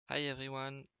Hi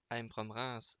everyone, I'm from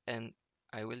Reims and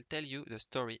I will tell you the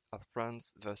story of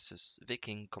France versus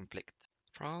Viking conflict.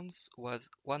 France was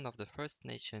one of the first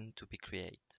nations to be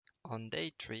created. On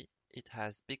day 3, it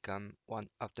has become one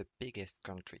of the biggest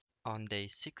countries. On day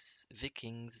 6,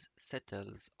 Vikings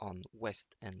settles on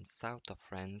west and south of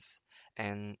France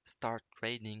and start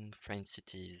raiding French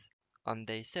cities. On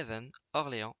day 7,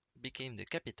 Orléans became the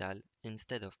capital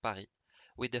instead of Paris,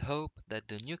 with the hope that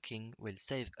the new king will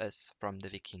save us from the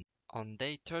Vikings. On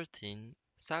day 13,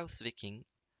 South Viking,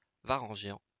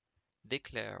 Varangian,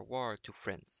 declare war to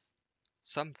France.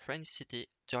 Some French cities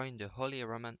join the Holy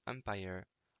Roman Empire,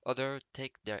 others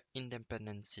take their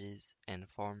independencies and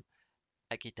form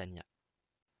Aquitania.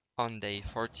 On day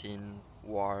 14,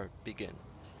 war began.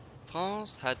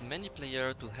 France had many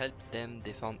players to help them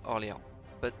defend Orléans,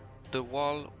 but the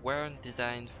walls weren't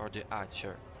designed for the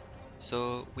archer,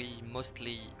 so we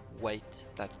mostly wait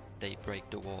that they break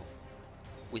the wall.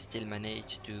 We still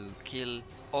manage to kill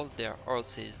all their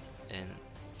horses and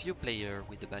few players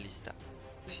with the ballista.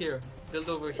 It's here. Build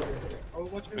over here. Oh,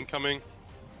 watch it. Incoming.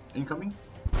 Incoming?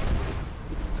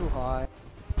 It's too high.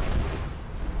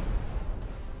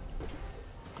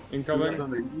 Incoming.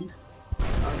 On the east.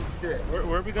 Shit.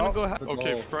 Where are we gonna go? the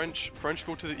Okay, ball. French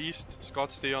go to the east.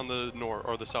 Scots stay on the north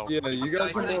or the south. Yeah, you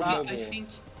guys Guys, are I think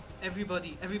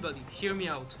everybody, hear me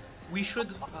out. We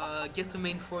should get the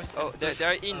main force. Oh, and they're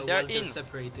push, in, while they're they're in.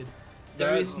 separated.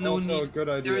 That There is is no also a need. good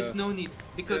idea. There is no need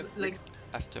because like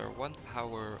After 1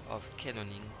 hour of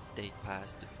cannoning, they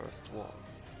passed the first wall.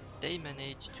 They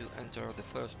managed to enter the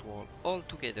first wall all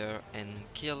together and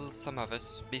kill some of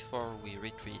us before we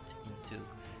retreat into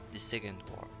the second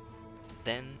wall.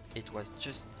 Then it was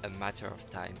just a matter of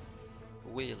time.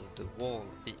 Will the wall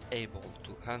be able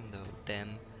to handle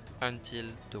them until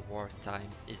the war time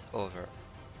is over?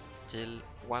 Still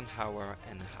 1 hour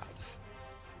and a half.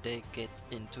 They get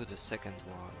into the second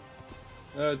wall.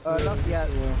 Not yet.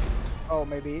 Oh,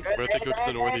 maybe. We have to go to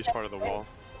the northeast part of the wall.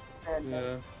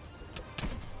 Yeah.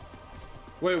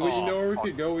 Wait, well, you know where we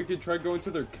could go? We could try going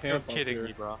to their camp. You're kidding up me,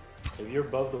 here. bro. If you're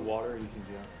above the water, you can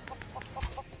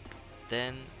jump.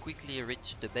 Then quickly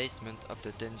reach the basement of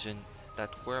the dungeon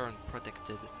that weren't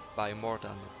protected by more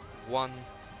than 1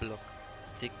 block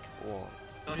thick wall.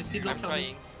 Alors, j'essaie de I'm l'enfermer.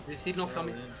 trying. J'essaie de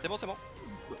l'enfermer. C'est bon, c'est bon.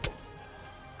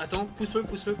 Attends, pousse-le.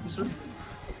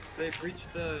 They've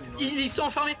reached the Ils sont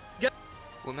enfermés. Gars.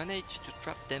 We managed to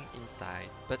trap them inside,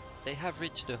 but they have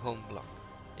reached the home block.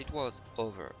 It was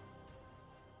over.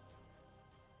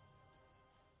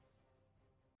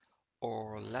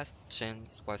 Our last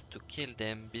chance was to kill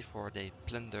them before they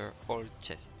plunder all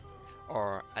chests,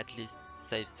 or at least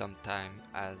save some time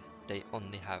as they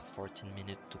only have 14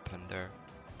 minutes to plunder.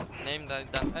 Name than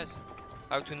us.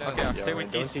 How to know? Okay, Yeah, say right,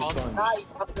 we don't despawn. despawn. Right,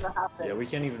 what's gonna happen? Yeah, we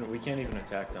can't even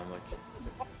attack them. Like,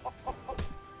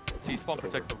 Despawn,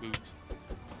 protect the loot.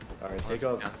 all right,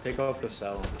 take off the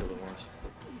saddle and kill the horse.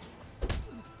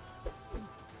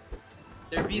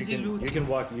 They're busy You looting. can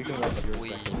walk yours We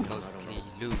back to the town, I don't mostly know.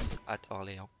 lose at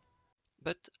Orléans,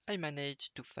 but I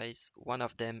managed to face one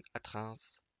of them at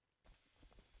Reims.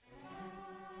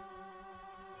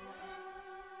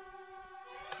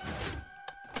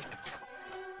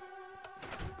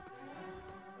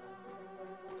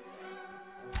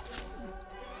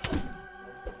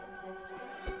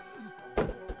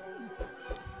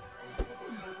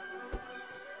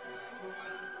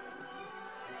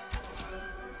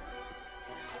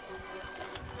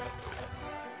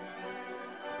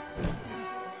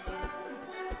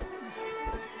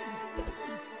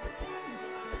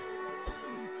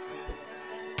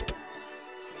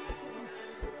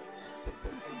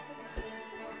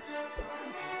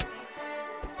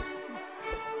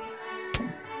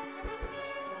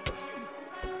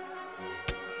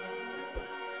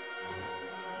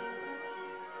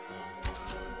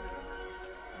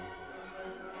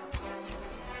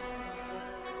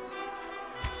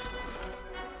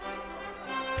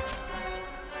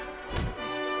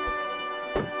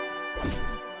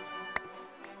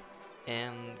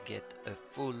 And get a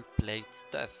full plate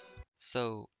stuff.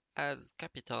 So, as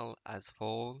capital as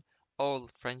fall, all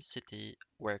French cities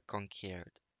were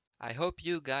conquered. I hope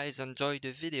you guys enjoyed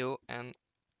the video and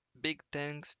big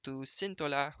thanks to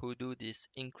Cintola who do this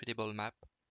incredible map.